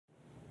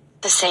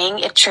The saying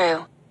is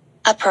true.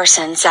 A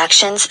person's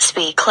actions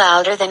speak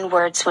louder than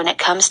words when it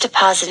comes to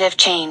positive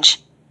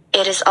change.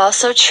 It is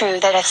also true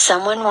that if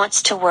someone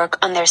wants to work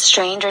on their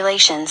strained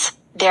relations,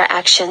 their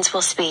actions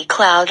will speak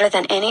louder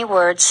than any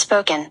words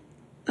spoken.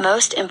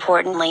 Most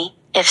importantly,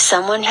 if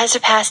someone has a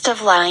past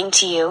of lying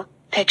to you,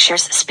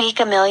 pictures speak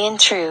a million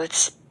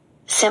truths.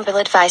 Simple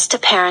advice to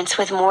parents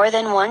with more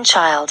than one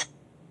child.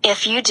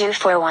 If you do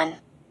for one,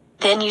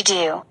 then you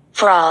do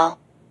for all.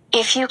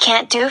 If you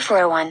can't do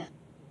for one,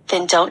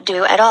 then don't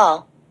do at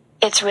all.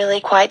 It's really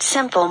quite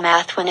simple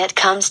math when it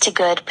comes to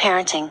good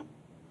parenting.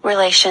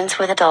 Relations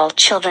with adult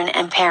children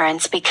and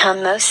parents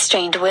become most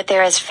strained when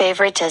there is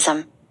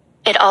favoritism.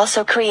 It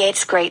also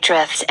creates great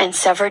drifts and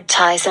severed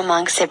ties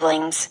among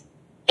siblings.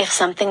 If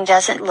something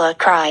doesn't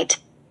look right,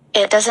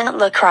 it doesn't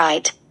look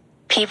right.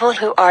 People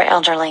who are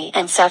elderly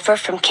and suffer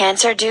from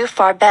cancer do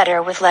far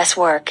better with less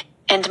work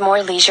and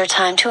more leisure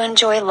time to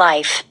enjoy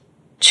life.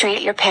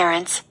 Treat your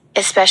parents,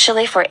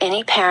 especially for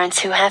any parents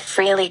who have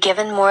freely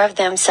given more of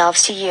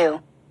themselves to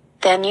you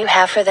than you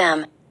have for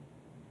them,